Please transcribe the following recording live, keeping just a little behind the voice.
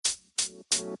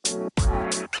Welcome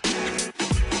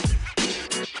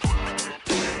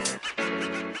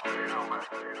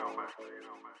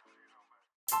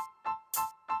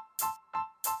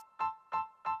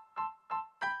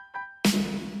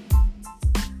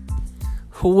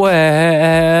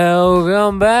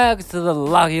back to the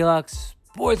Locky Lock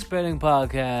Sports Betting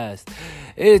Podcast.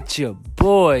 It's your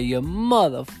boy, your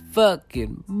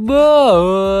motherfucking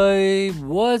boy.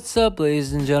 What's up,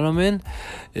 ladies and gentlemen?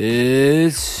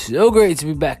 It's so great to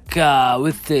be back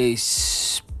with a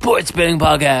sports betting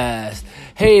podcast.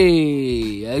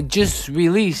 Hey, I just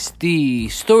released the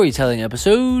storytelling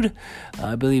episode.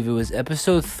 I believe it was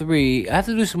episode 3. I have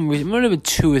to do some research. It might have been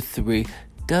 2 or 3.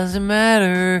 Doesn't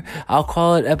matter. I'll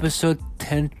call it episode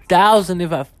 10,000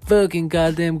 if I fucking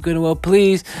goddamn good and well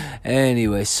please.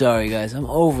 Anyway, sorry guys, I'm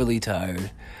overly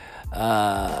tired.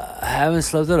 I haven't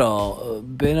slept at all.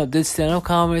 Did stand-up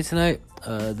comedy tonight.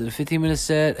 Did a 15-minute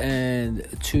set and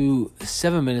 2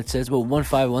 7-minute sets. Well, 1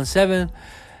 5, 1 7.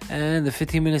 And the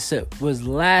 15-minute set was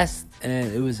last,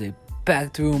 and it was a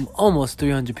packed room, almost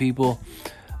 300 people.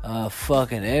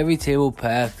 Fucking every table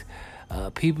packed.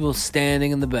 People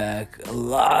standing in the back, a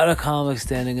lot of comics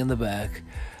standing in the back.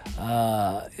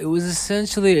 It was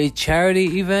essentially a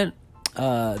charity event.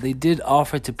 They did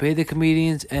offer to pay the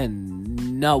comedians,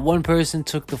 and not one person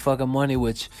took the fucking money,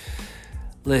 which,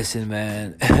 listen,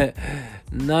 man,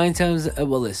 9 times,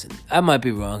 listen, I might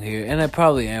be wrong here, and I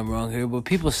probably am wrong here, but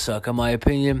people suck, in my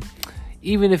opinion.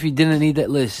 Even if you didn't need that,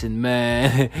 listen,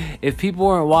 man, if people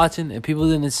weren't watching and people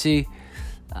didn't see,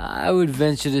 I would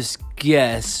venture to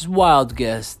guess, wild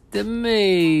guess, that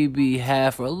maybe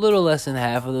half or a little less than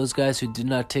half of those guys who did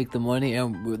not take the money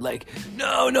and were like,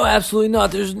 no, absolutely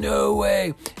not, there's no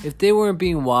way. If they weren't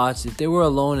being watched, if they were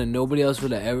alone and nobody else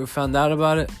would have ever found out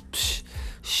about it,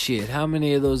 shit, how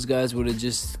many of those guys would have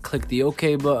just clicked the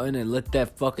OK button and let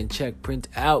that fucking check print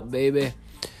out, baby?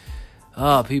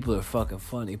 Oh, people are fucking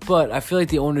funny. But I feel like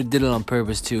the owner did it on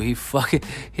purpose, too. He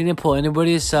didn't pull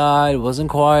anybody aside, wasn't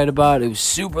quiet about it, he was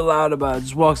super loud about it,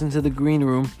 just walks into the green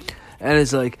room, and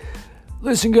it's like,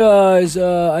 listen, guys,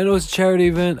 I know it's a charity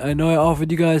event, I know I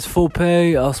offered you guys full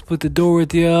pay, I'll split the door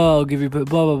with you, I'll give you blah,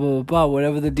 blah, blah, blah, blah,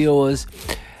 whatever the deal was,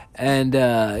 and,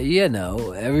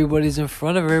 everybody's in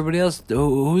front of everybody else.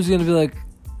 Who's gonna be like,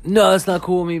 no, that's not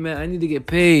cool with me, man, I need to get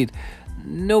paid?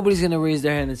 Nobody's gonna raise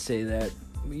their hand and say that.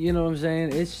 You know what I'm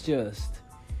saying? It's just,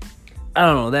 I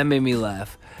don't know, that made me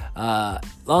laugh.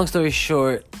 Long story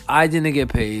short, I didn't get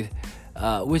paid,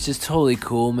 which is totally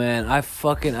cool, man.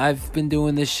 I've been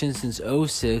doing this shit since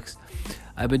 2006.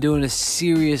 I've been doing it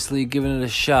seriously, giving it a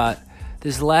shot.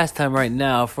 This last time right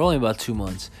now for only about 2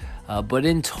 months. But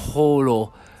in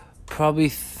total, probably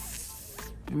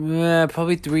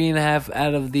 3.5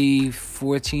 out of the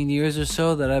 14 years or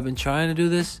so that I've been trying to do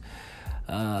this.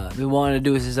 I've been wanting to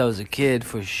do it since I was a kid,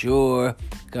 for sure.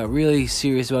 Got really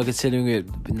serious about considering it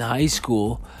in high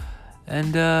school.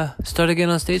 And started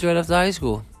getting on stage right after high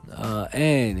school.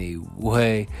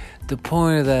 Anyway, the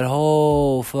point of that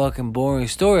whole fucking boring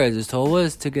story I just told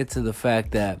was to get to the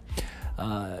fact that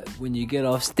when you get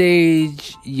off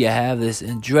stage, you have this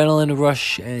adrenaline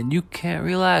rush and you can't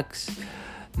relax.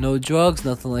 No drugs,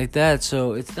 nothing like that.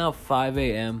 So it's now 5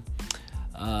 a.m.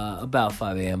 About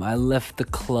 5 a.m. I left the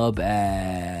club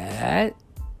at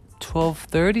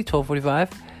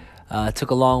 12:45. Took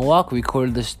a long walk,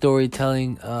 recorded the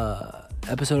storytelling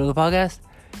episode of the podcast,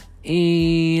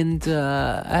 and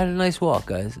I had a nice walk,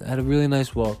 guys. I had a really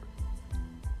nice walk.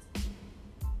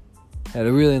 Had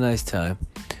a really nice time.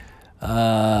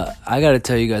 I gotta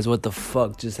tell you guys what the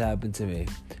fuck just happened to me.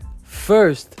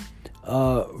 First,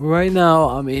 right now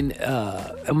I'm in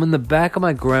the back of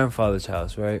my grandfather's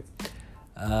house, right?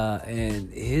 And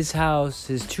his house,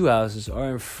 his 2 houses are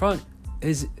in front.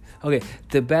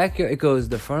 The backyard, it goes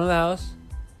the front of the house.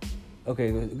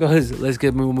 Okay, let's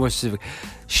get more specific.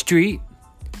 Street,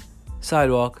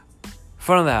 sidewalk,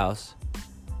 front of the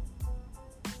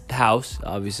house,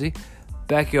 obviously,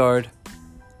 backyard,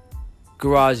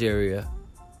 garage area,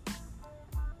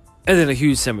 and then a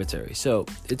huge cemetery. So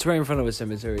it's right in front of a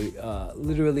cemetery.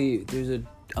 Literally,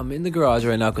 I'm in the garage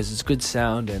right now because it's good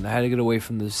sound, and I had to get away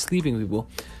from the sleeping people.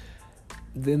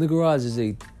 In the garage is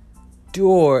a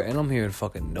door, and I'm hearing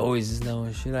fucking noises now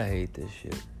and shit. I hate this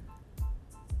shit.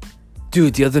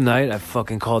 Dude, the other night, I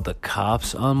fucking called the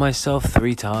cops on myself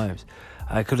 3 times.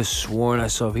 I could have sworn I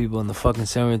saw people in the fucking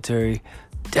cemetery.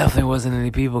 Definitely wasn't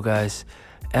any people, guys.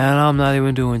 And I'm not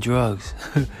even doing drugs.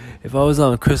 If I was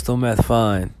on crystal meth,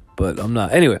 fine. But I'm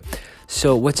not. Anyway,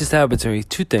 so what just happened to me?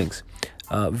 2 things.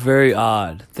 Very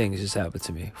odd things just happened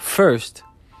to me. First,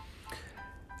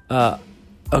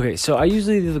 okay, so I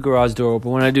usually leave the garage door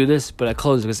open when I do this, but I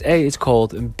close it because A, it's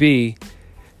cold, and B,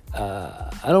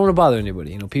 I don't want to bother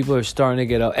anybody. People are starting to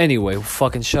get up. Anyway,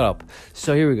 fucking shut up.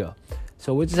 So here we go.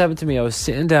 So what just happened to me? I was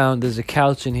sitting down. There's a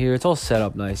couch in here. It's all set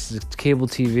up nice. There's cable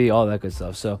TV, all that good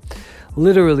stuff. So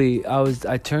literally,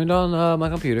 I turned on my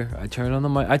computer. I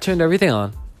turned everything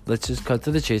on. Let's just cut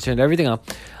to the chase. Turned everything on.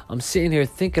 I'm sitting here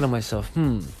thinking to myself,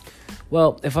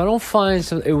 well, if I don't find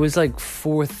some, it was like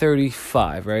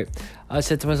 4:35, right? I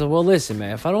said to myself, well, listen,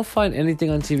 man, if I don't find anything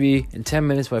on TV in 10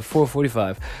 minutes by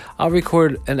 4:45, I'll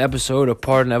record an episode, or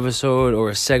part of an episode, or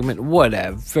a segment,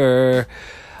 whatever.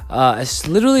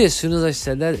 Literally, as soon as I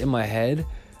said that in my head,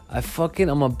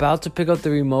 I'm about to pick up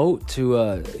the remote to,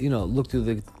 look through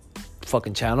the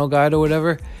fucking channel guide or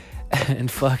whatever, and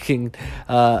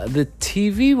the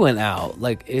TV went out.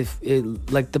 Like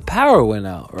the power went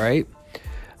out, right?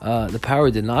 The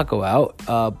power did not go out,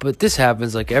 but this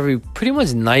happens like pretty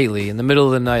much nightly in the middle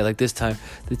of the night. Like this time,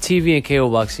 the TV and cable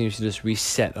box seems to just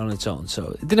reset on its own,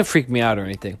 so it didn't freak me out or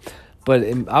anything. But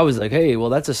I was like, hey, well,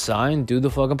 that's a sign. Do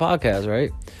the fucking podcast,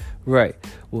 right? Right.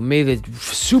 Well, made it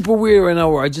super weird right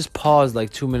now where I just paused like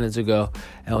 2 minutes ago,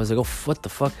 and I was like, oh, what the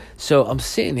fuck? So I'm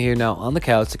sitting here now on the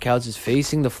couch. The couch is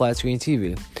facing the flat screen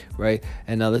TV, right?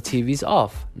 And now the TV's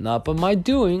off. Not by my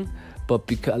doing, but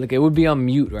because it would be on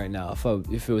mute right now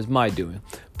if it was my doing.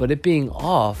 But it being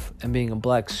off and being a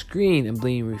black screen and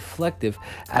being reflective,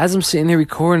 as I'm sitting here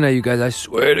recording now, you guys, I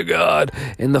swear to God,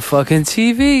 in the fucking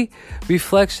TV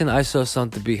reflection, I saw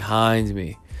something behind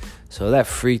me. So that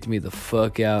freaked me the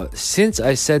fuck out. Since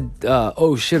I said,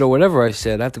 oh shit, or whatever I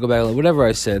said, I have to go back and whatever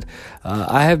I said,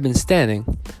 I have been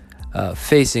standing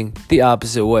facing the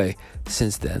opposite way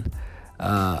since then.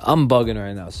 I'm bugging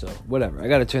right now, so whatever. I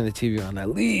gotta turn the TV on at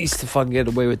least to fucking get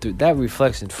away with it. That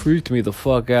reflection freaked me the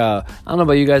fuck out. I don't know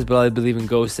about you guys, but I believe in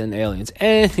ghosts and aliens.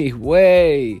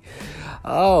 Anyway,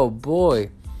 oh boy.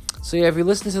 So yeah, if you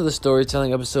listen to the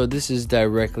storytelling episode, this is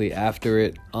directly after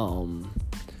it.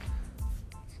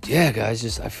 Yeah,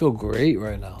 guys, I feel great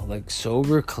right now. Like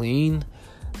sober, clean,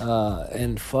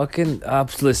 and fucking.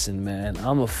 Listen, man,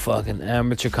 I'm a fucking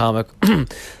amateur comic.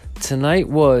 Tonight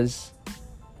was.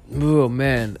 Oh,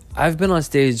 man, I've been on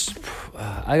stage,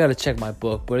 I gotta check my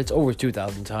book, but it's over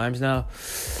 2,000 times now.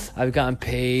 I've gotten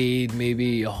paid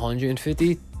maybe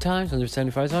 150 times,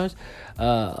 175 times.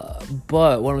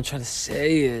 But what I'm trying to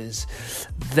say is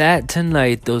that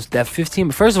tonight, that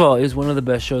 15, first of all, is one of the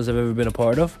best shows I've ever been a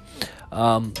part of.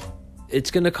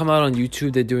 It's gonna come out on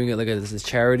YouTube. They're doing it like as a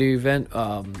charity event.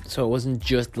 So it wasn't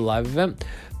just the live event,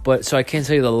 but so I can't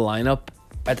tell you the lineup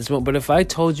at this moment. But if I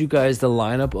told you guys the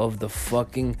lineup of the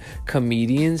fucking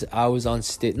comedians I was on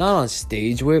stage, not on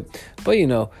stage with, but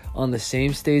on the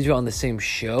same stage or on the same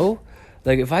show,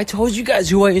 like if I told you guys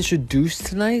who I introduced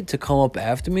tonight to come up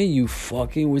after me, you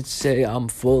fucking would say I'm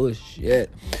full of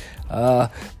shit.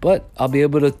 But I'll be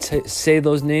able to say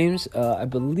those names, I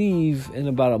believe, in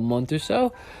about a month or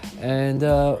so, and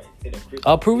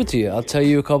I'll prove it to you. I'll tell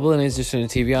you a couple of names. Just turn the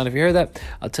TV on if you heard that.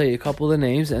 I'll tell you a couple of the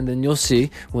names, and then you'll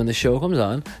see when the show comes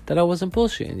on that I wasn't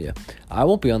bullshitting you. I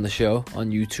won't be on the show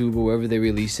on YouTube or wherever they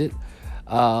release it,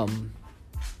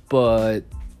 but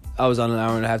I was on an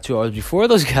hour and a half, 2 hours before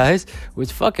those guys,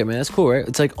 which, fuck it, man, that's cool, right?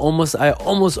 It's like I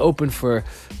almost opened for,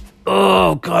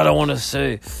 oh, God, I want to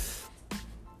say,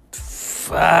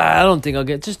 I don't think I'll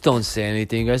just don't say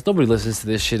anything, guys. Nobody listens to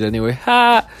this shit anyway.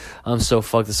 Ha! I'm so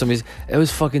fucked. It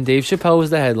was fucking Dave Chappelle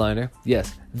was the headliner.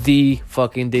 Yes, the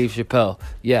fucking Dave Chappelle.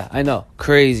 Yeah, I know.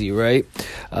 Crazy, right?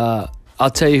 I'll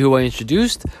tell you who I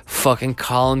introduced. Fucking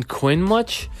Colin Quinn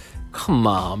much? Come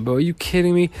on, bro. Are you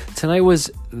kidding me? Tonight was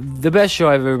the best show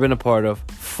I've ever been a part of.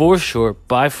 For sure.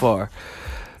 By far.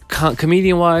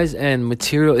 Comedian-wise and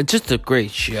material, it's just a great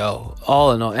show,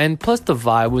 all in all. And plus the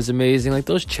vibe was amazing. Like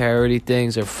those charity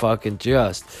things are fucking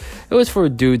just. It was for a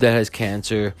dude that has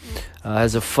cancer,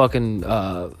 has a fucking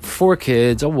 4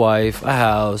 kids, a wife, a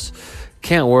house,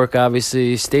 can't work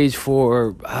obviously, stage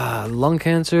 4 lung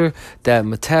cancer that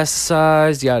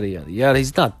metastasized, yada yada yada.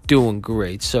 He's not doing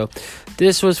great. So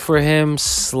this was for him /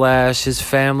 his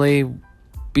family.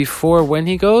 Before when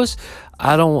he goes,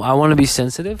 I want to be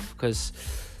sensitive because.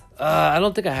 I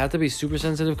don't think I have to be super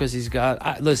sensitive because he's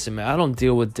got... listen, man, I don't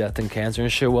deal with death and cancer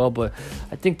and shit well, but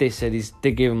I think they said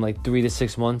they gave him like 3 to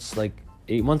 6 months, like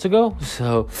 8 months ago.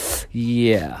 So,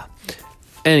 yeah.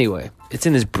 Anyway, it's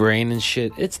in his brain and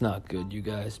shit. It's not good, you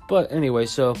guys. But anyway,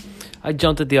 so I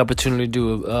jumped at the opportunity to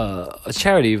do a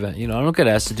charity event. I don't get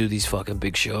asked to do these fucking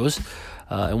big shows.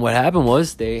 And what happened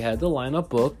was they had the lineup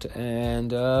booked,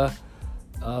 and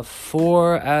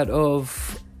 4 out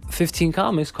of 15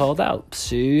 comics called out.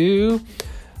 So,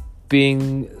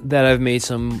 being that I've made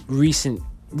some recent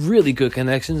really good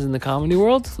connections in the comedy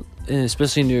world, and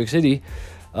especially in New York City,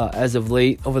 as of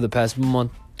late, over the past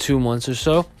month, 2 months or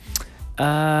so,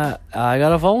 I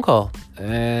got a phone call.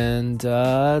 And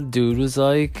dude was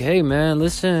like, hey, man,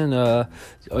 listen, are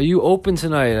you open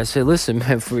tonight? I said, listen,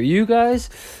 man, for you guys,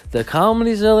 the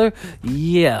Comedy Cellar,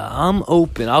 yeah, I'm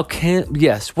open.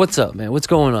 Yes, what's up, man? What's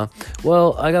going on?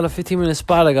 Well, I got a 15-minute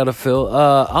spot I got to fill.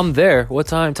 I'm there. What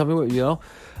time? Tell me what,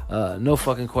 no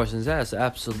fucking questions asked.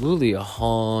 Absolutely,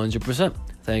 100%.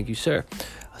 Thank you, sir.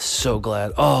 So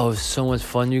glad. Oh, it was so much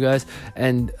fun, you guys.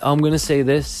 And I'm going to say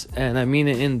this, and I mean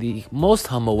it in the most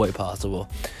humble way possible.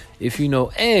 If you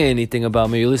know anything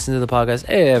about me, you listen to the podcast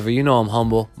ever, you know I'm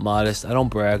humble, modest. I don't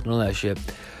brag, none of that shit.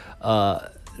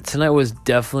 Tonight was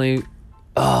definitely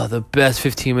the best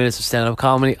 15 minutes of stand-up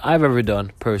comedy I've ever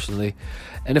done, personally.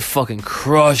 And it fucking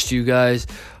crushed, you guys.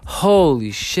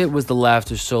 Holy shit, was the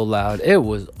laughter so loud. It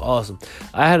was awesome.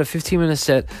 I had a 15-minute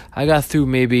set. I got through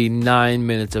maybe 9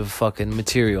 minutes of fucking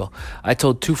material. I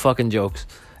told 2 fucking jokes.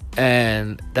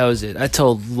 And that was it. I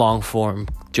told long-form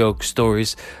joke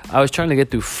stories. I was trying to get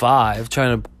through 5,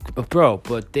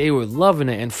 but they were loving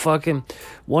it. And fucking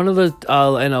one of the,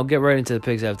 and I'll get right into the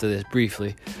picks after this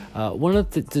briefly. One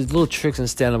of the little tricks in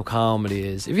stand-up comedy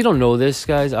is, if you don't know this,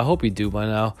 guys, I hope you do by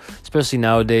now, especially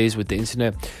nowadays with the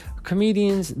internet.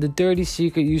 Comedians, the dirty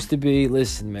secret used to be,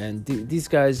 listen, man, these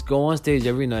guys go on stage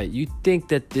every night. You think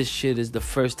that this shit is the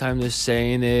first time they're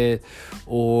saying it,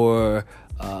 or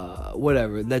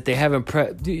whatever, that they haven't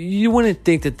you wouldn't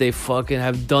think that they fucking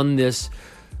have done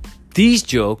these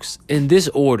jokes in this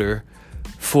order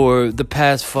for the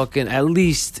past fucking at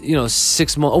least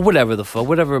 6 months or whatever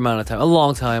amount of time, a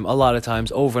long time, a lot of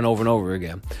times, over and over and over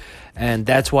again. And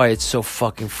that's why it's so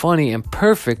fucking funny and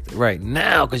perfect right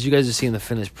now, because you guys are seeing the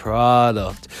finished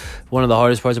product. One of the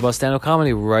hardest parts about stand-up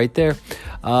comedy right there.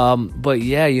 But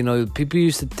yeah, people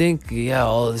used to think,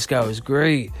 this guy was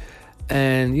great.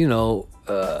 And,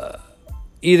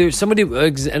 either somebody,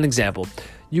 an example,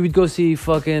 you would go see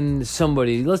fucking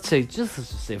somebody, let's just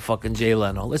say fucking Jay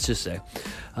Leno. Let's just say.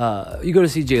 You go to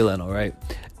see Jay Leno, right?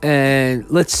 And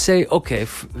let's say, okay,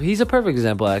 he's a perfect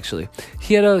example, actually.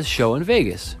 He had a show in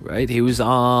Vegas, right? He was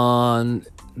on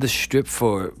the Strip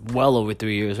for well over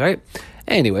 3 years, right?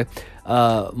 Anyway,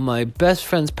 my best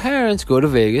friend's parents go to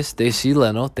Vegas. They see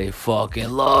Leno. They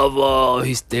fucking love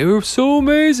him. They were so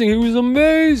amazing. He was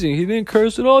amazing. He didn't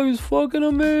curse at all. He was fucking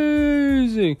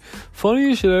amazing.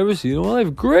 Funniest shit I ever seen in my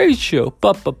life. Great show.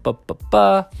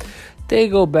 Ba. They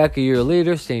go back a year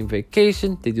later, same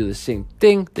vacation. They do the same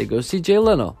thing. They go see Jay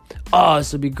Leno.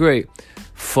 This will be great.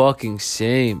 Fucking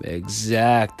same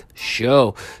exact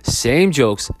show. Same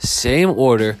jokes, same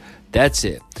order. That's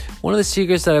it. One of the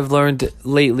secrets that I've learned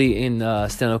lately in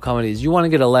stand-up comedy is you want to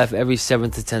get a laugh every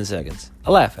 7 to 10 seconds.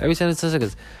 A laugh every 7 to 10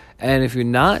 seconds. And if you're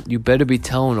not, you better be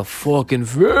telling a fucking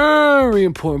very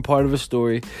important part of a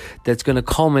story that's going to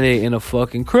culminate in a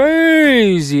fucking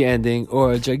crazy ending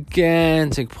or a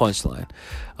gigantic punchline.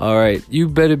 All right, you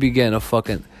better be getting a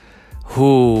fucking...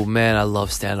 man, I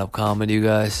love stand-up comedy, you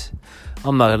guys.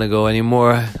 I'm not going to go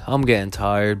anymore. I'm getting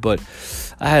tired, but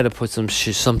I had to put some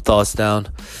thoughts down.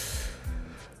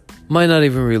 Might not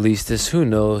even release this. Who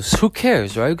knows? Who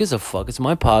cares, right? Who gives a fuck? It's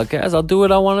my podcast. I'll do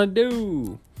what I want to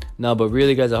do. No, but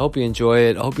really, guys, I hope you enjoy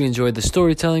it. I hope you enjoyed the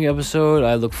storytelling episode.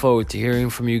 I look forward to hearing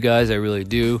from you guys. I really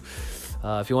do.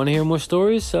 If you want to hear more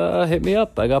stories, hit me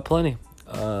up. I got plenty.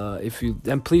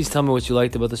 And please tell me what you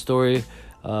liked about the story.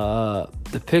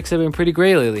 The picks have been pretty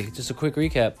great lately. Just a quick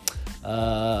recap.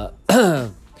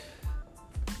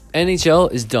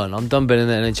 NHL is done. I'm done betting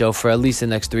the NHL for at least the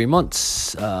next 3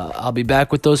 months. I'll be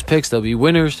back with those picks. They'll be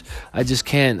winners. I just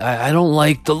can't. I don't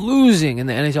like the losing in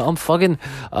the NHL. I'm fucking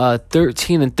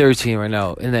 13-13 right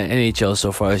now in the NHL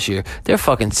so far this year. They're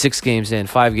fucking 6 games in,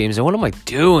 5 games in. What am I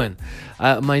doing?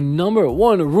 My number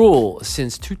one rule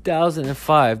since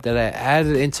 2005 that I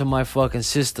added into my fucking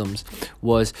systems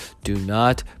was do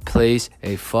not place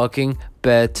a fucking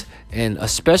bet in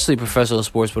especially professional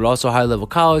sports, but also high-level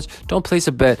college. Don't place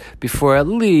a bet before at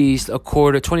least a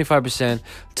quarter, 25%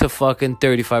 to fucking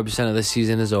 35% of the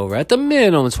season is over. At the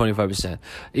minimum, 25%.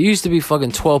 It used to be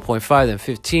fucking 12.5, then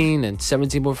 15, then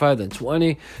 17.5, then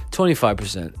 20,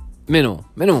 25%.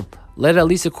 Minimum. Let at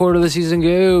least a quarter of the season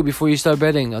go before you start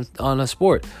betting on a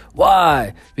sport.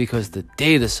 Why? Because the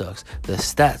data sucks. The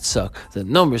stats suck. The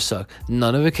numbers suck.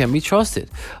 None of it can be trusted.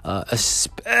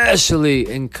 Especially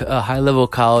in high-level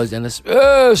college and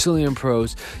especially in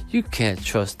pros. You can't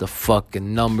trust the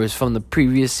fucking numbers from the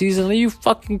previous season. Are you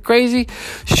fucking crazy?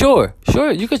 Sure,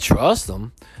 you could trust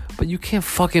them. But you can't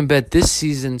fucking bet this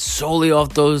season solely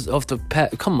off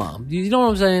come on. You know what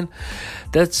I'm saying?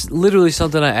 That's literally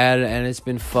something I added, and it's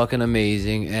been fucking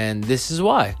amazing. And this is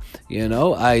why.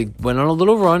 I went on a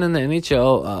little run in the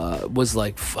NHL, was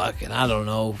like fucking, I don't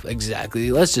know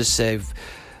exactly. Let's just say,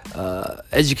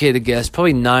 educated guess,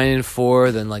 probably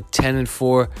 9-4, then like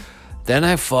 10-4. Then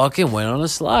I fucking went on a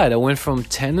slide. I went from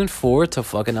 10-4 to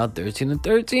fucking out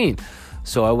 13-13.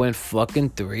 So I went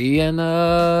fucking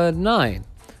 3-9.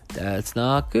 That's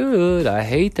not good. I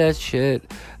hate that shit.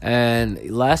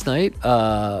 And last night,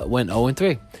 went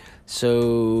 0-3.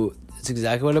 So it's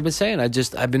exactly what I've been saying.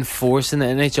 I've been forcing the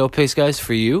NHL picks, guys,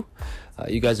 for you.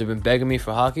 You guys have been begging me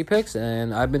for hockey picks,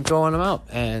 and I've been throwing them out.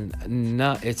 And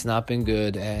it's not been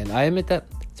good. And I admit that.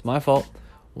 It's my fault.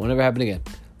 Won't ever happen again.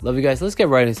 Love you guys. Let's get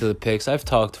right into the picks. I've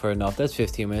talked for enough. That's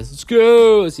 15 minutes. Let's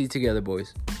go. Let's eat together,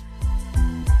 boys.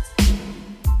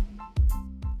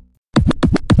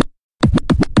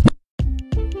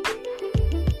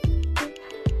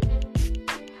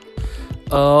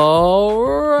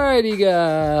 Alrighty,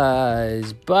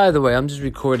 guys. By the way, I'm just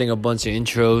recording a bunch of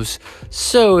intros.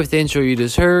 So if the intro you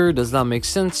just heard does not make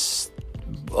sense,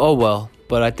 oh well.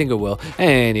 But I think it will.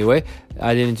 Anyway,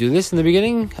 I didn't do this in the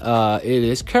beginning. It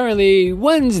is currently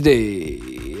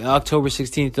Wednesday, October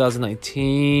 16th,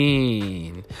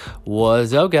 2019.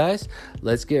 What's up, guys?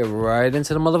 Let's get right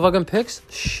into the motherfucking picks,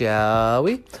 shall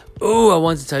we? Oh, I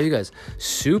wanted to tell you guys,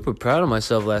 super proud of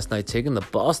myself last night taking the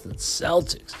Boston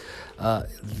Celtics.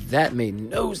 That made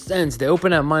no sense. They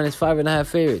open at -5.5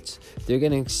 favorites. They're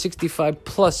getting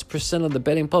 65+% of the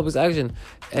betting public's action,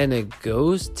 and it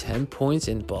goes 10 points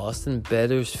in Boston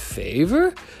bettors'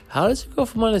 favor. How does it go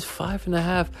from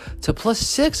 -5.5 to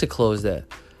 +6 to close that?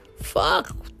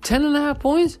 Fuck, 10.5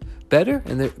 points better,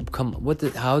 and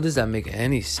how does that make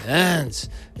any sense?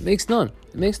 It makes none.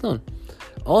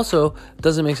 Also,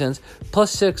 doesn't make sense.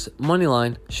 +6 money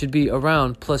line should be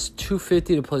around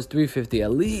 +250 to +350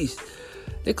 at least.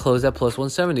 They closed at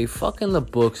 +170. Fucking the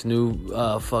books knew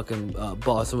Boston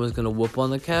was gonna whoop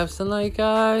on the Cavs tonight,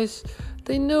 guys.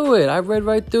 They knew it. I read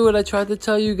right through it. I tried to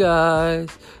tell you guys.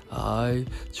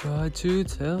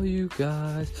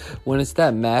 When it's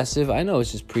that massive, I know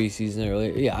it's just preseason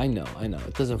earlier. Yeah, I know.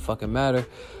 It doesn't fucking matter.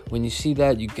 When you see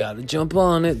that, you gotta jump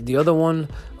on it. The other one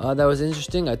that was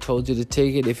interesting, I told you to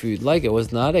take it if you'd like. It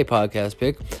was not a podcast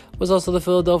pick. Was also the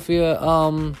Philadelphia.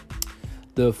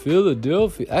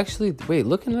 Actually, wait,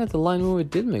 looking at the line move, it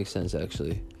did make sense,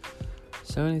 actually.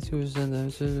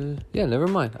 72%. Yeah, never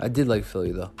mind. I did like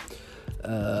Philly, though.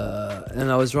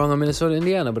 And I was wrong on Minnesota,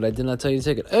 Indiana, but I did not tell you to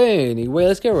take it. Anyway,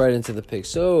 let's get right into the pick.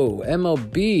 So,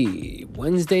 MLB,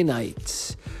 Wednesday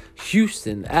night.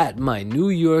 Houston at my New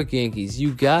York Yankees.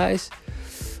 You guys,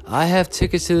 I have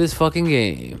tickets to this fucking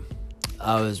game.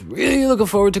 I was really looking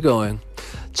forward to going.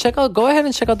 Go ahead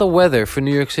and check out the weather for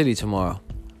New York City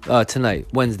tonight,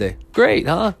 Wednesday. Great,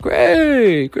 huh?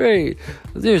 Great.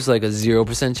 There's like a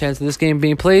 0% chance of this game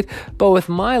being played, but with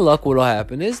my luck, what'll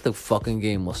happen is the fucking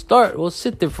game will start. We'll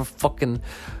sit there for fucking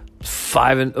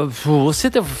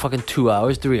 2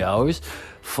 hours, 3 hours,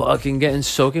 fucking getting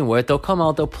soaking wet. They'll come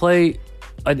out, they'll play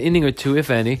an inning or two, if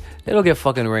any. It'll get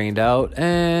fucking rained out,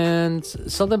 and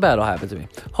something bad will happen to me.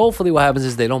 Hopefully what happens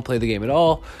is they don't play the game at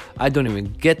all. I don't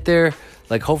even get there.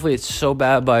 Like, hopefully it's so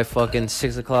bad by fucking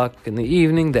 6 o'clock in the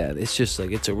evening that it's just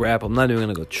like, it's a wrap. I'm not even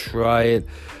going to go try it.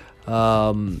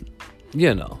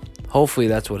 Hopefully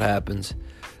that's what happens.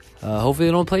 Hopefully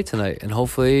they don't play tonight. And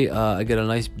hopefully I get a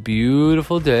nice,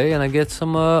 beautiful day and I get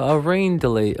some a rain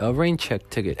check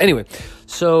ticket. Anyway,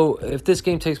 so if this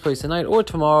game takes place tonight or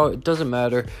tomorrow, it doesn't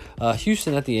matter.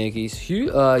 Houston at the Yankees.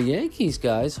 Yankees,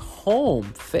 guys,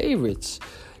 home favorites.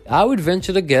 I would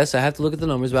venture to guess, I have to look at the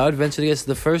numbers, but I would venture to guess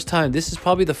this is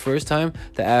probably the first time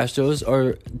the Astros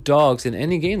are dogs in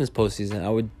any game this postseason. I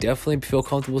would definitely feel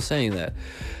comfortable saying that.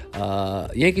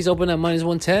 Yankees open at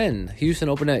 -110. Houston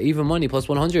open at even money,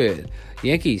 +100.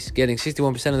 Yankees getting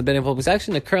 61% of the betting public's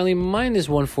action. They're currently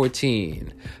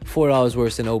 -114. $4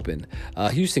 worse than open.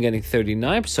 Houston getting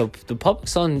 39%. So the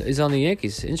public's is on the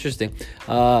Yankees. Interesting.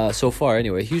 So far,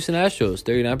 anyway. Houston Astros,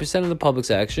 39% of the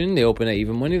public's action. They open at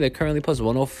even money. They're currently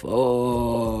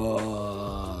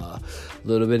 +104. A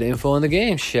little bit of info on the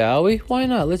game, shall we? Why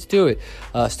not? Let's do it.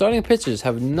 Starting pitchers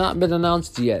have not been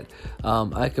announced yet.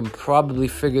 I can probably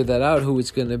figure that out, who it's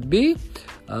going to be.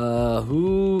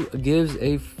 Who gives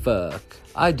a fuck?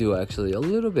 I do, actually, a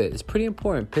little bit. It's pretty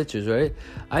important, pitchers, right?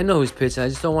 I know who's pitching. I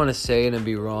just don't want to say it and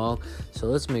be wrong. So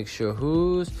let's make sure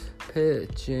who's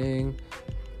pitching.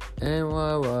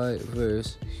 NYY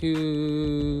versus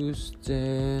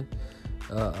Houston.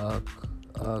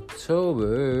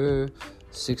 October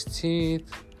 16th,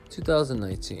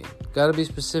 2019. Gotta be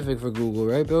specific for Google,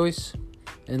 right, boys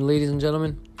and ladies and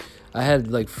gentlemen? I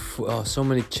had like so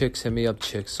many chicks hit me up,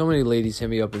 so many ladies hit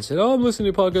me up and said, "Oh, I'm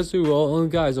listening to your podcast too." All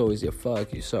guys always, yeah,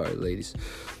 fuck you. Sorry, ladies.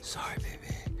 Sorry, baby.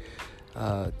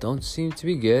 Don't seem to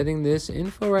be getting this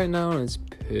info right now, and it's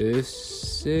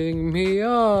pissing me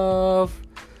off.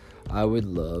 I would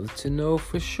love to know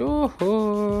for sure.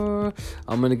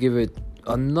 I'm gonna give it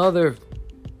another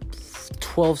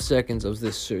 12 seconds of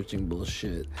this searching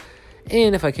bullshit.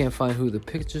 And if I can't find who the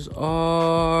pictures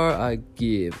are, I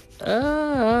give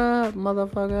up,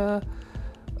 motherfucker.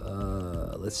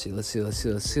 Let's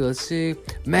see.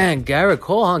 Man, Garrett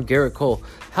Cole, huh? Garrett Cole.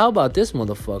 How about this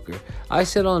motherfucker? I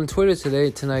said on Twitter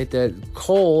tonight that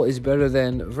Cole is better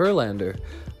than Verlander,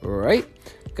 right?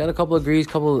 Got a couple of agrees,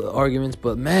 couple of arguments,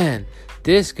 but man,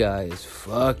 this guy is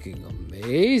fucking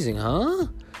amazing, huh?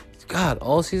 God,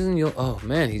 all season, oh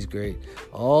man, he's great.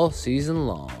 All season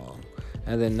long.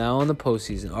 And then now in the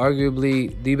postseason,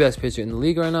 arguably the best pitcher in the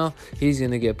league right now. He's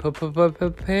going to get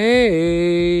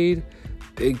paid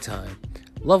big time.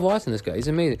 Love watching this guy. He's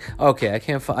amazing. Okay, I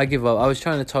give up. I was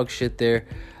trying to talk shit there.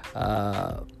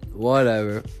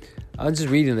 Whatever. I'm just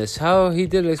reading this. How he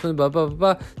did it, explain, blah, blah,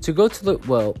 blah, blah. To go to the,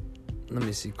 let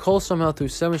me see. Cole somehow threw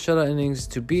 7 shutout innings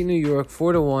to beat New York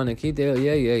 4-1 and keep Dale.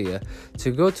 Yeah.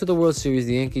 To go to the World Series,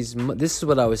 the Yankees. This is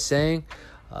what I was saying.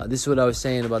 This is what I was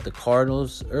saying about the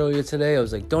Cardinals earlier today. I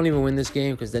was like, don't even win this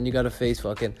game because then you got to face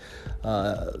fucking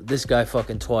this guy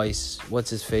fucking twice.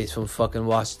 What's his face from fucking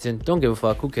Washington? Don't give a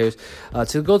fuck. Who cares?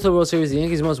 To go to the World Series, the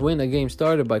Yankees must win a game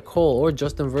started by Cole or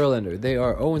Justin Verlander. They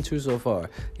are 0-2 so far.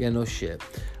 Yeah, no shit.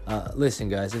 Listen,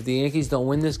 guys, if the Yankees don't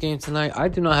win this game tonight, I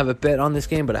do not have a bet on this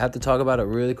game, but I have to talk about it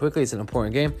really quickly. It's an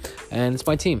important game, and it's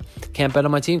my team. Can't bet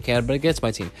on my team, can't bet against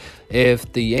my team.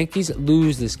 If the Yankees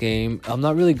lose this game, I'm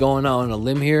not really going out on a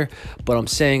limb here, but I'm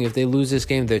saying if they lose this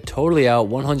game, they're totally out,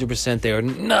 100%. They are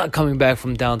not coming back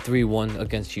from down 3-1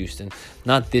 against Houston.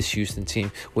 Not this Houston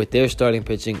team with their starting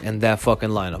pitching and that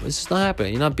fucking lineup. It's just not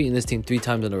happening. You're not beating this team 3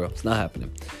 times in a row. It's not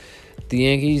happening. The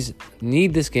Yankees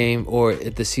need this game or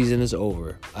the season is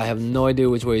over. I have no idea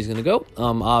which way he's going to go.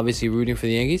 I'm obviously rooting for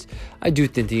the Yankees. I do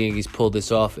think the Yankees pulled this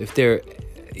off if they're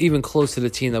even close to the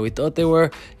team that we thought they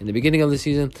were in the beginning of the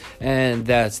season. And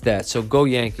that's that. So go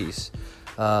Yankees.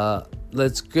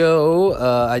 Let's go.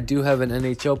 I do have an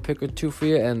NHL pick or two for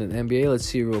you and an NBA. Let's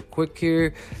see real quick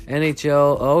here.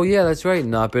 NHL. Oh, yeah, that's right.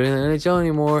 Not betting on NHL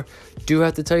anymore. Do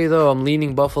have to tell you, though, I'm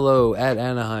leaning Buffalo at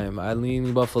Anaheim. I'm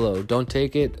leaning Buffalo. Don't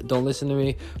take it. Don't listen to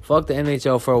me. Fuck the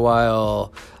NHL for a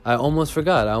while. I almost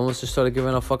forgot. I almost just started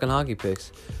giving out fucking hockey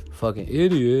picks. Fucking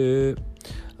idiot.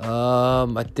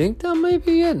 I think that might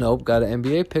be it. Nope. Got an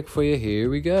NBA pick for you. Here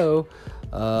we go.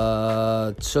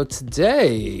 So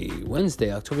today,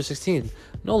 Wednesday, October 16th,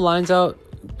 no lines out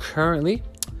currently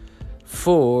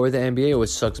for the NBA, which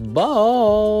sucks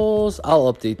balls.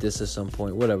 I'll update this at some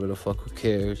point, whatever the fuck, who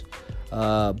cares?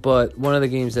 But one of the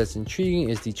games that's intriguing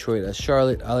is Detroit at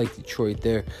Charlotte. I like Detroit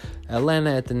there.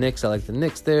 Atlanta at the Knicks. I like the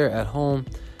Knicks there at home.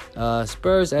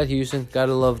 Spurs at Houston.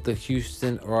 Gotta love the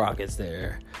Houston Rockets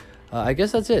there. I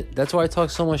guess that's it. That's why I talk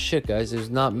so much shit, guys. There's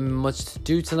not much to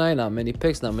do tonight. Not many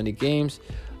picks, not many games.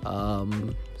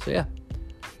 So, yeah.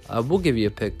 We'll give you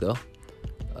a pick, though.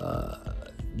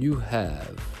 You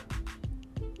have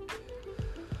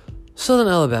Southern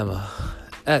Alabama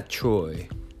at Troy.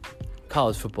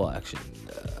 College football action.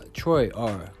 Troy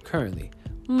are currently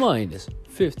minus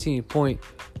 15-point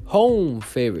home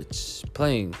favorites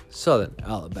playing Southern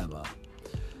Alabama.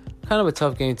 Kind of a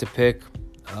tough game to pick.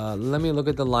 Let me look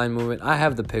at the line movement. I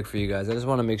have the pick for you guys. I just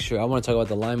want to make sure. I want to talk about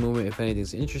the line movement if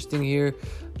anything's interesting here.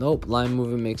 Nope. Line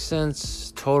movement makes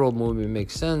sense. Total movement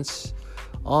makes sense.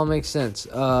 All makes sense.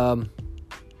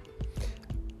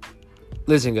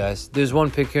 Listen, guys. There's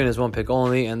one pick here and there's one pick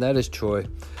only, and that is Troy.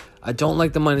 I don't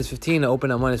like the minus 15. I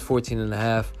open at minus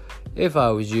 14.5. If I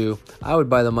was you, I would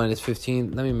buy the minus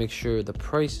 15. Let me make sure the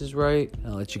price is right.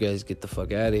 I'll let you guys get the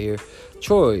fuck out of here.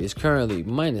 Troy is currently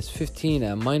minus 15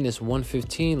 at minus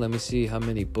 115. Let me see how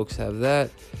many books have that.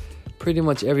 Pretty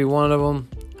much every one of them.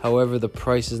 However, the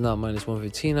price is not minus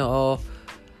 115 at all.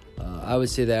 I would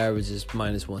say the average is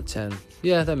minus 110.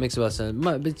 Yeah, that makes about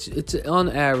sense. It's on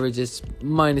average, it's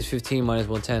minus 15, minus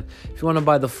 110. If you want to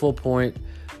buy the full point,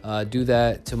 do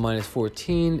that to minus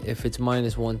 14. If it's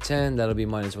minus 110, that'll be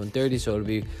minus 130. So it'll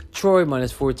be Troy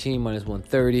minus 14, minus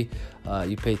 130.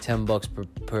 You pay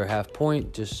 $10 per half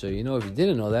point, just so you know if you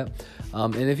didn't know that.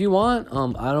 And if you want,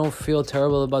 I don't feel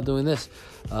terrible about doing this.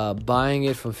 Buying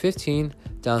it from 15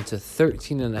 down to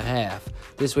 13.5.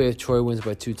 This way, if Troy wins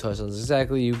by 2 touchdowns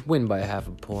exactly, you win by a half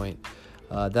a point.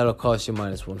 That'll cost you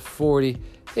minus 140.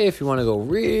 If you want to go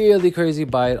really crazy,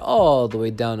 buy it all the way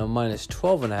down to minus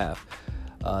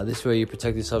 12.5. This way you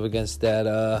protect yourself against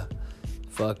that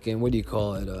fucking,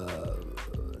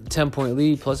 10-point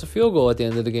lead plus a field goal at the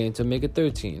end of the game to make it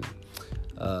 13.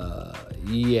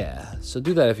 Yeah, so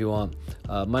do that if you want.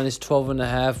 Minus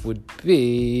 12.5 would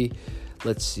be,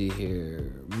 let's see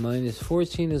here, minus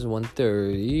 14 is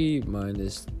 130,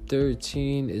 minus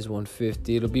 13 is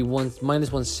 150. It'll be minus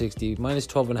 160, minus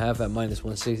 12.5 at minus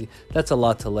 160. That's a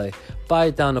lot to lay. Buy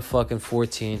it down to fucking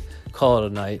 14. Call it a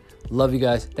night. Love you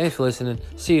guys. Thanks for listening.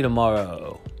 See you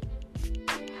tomorrow.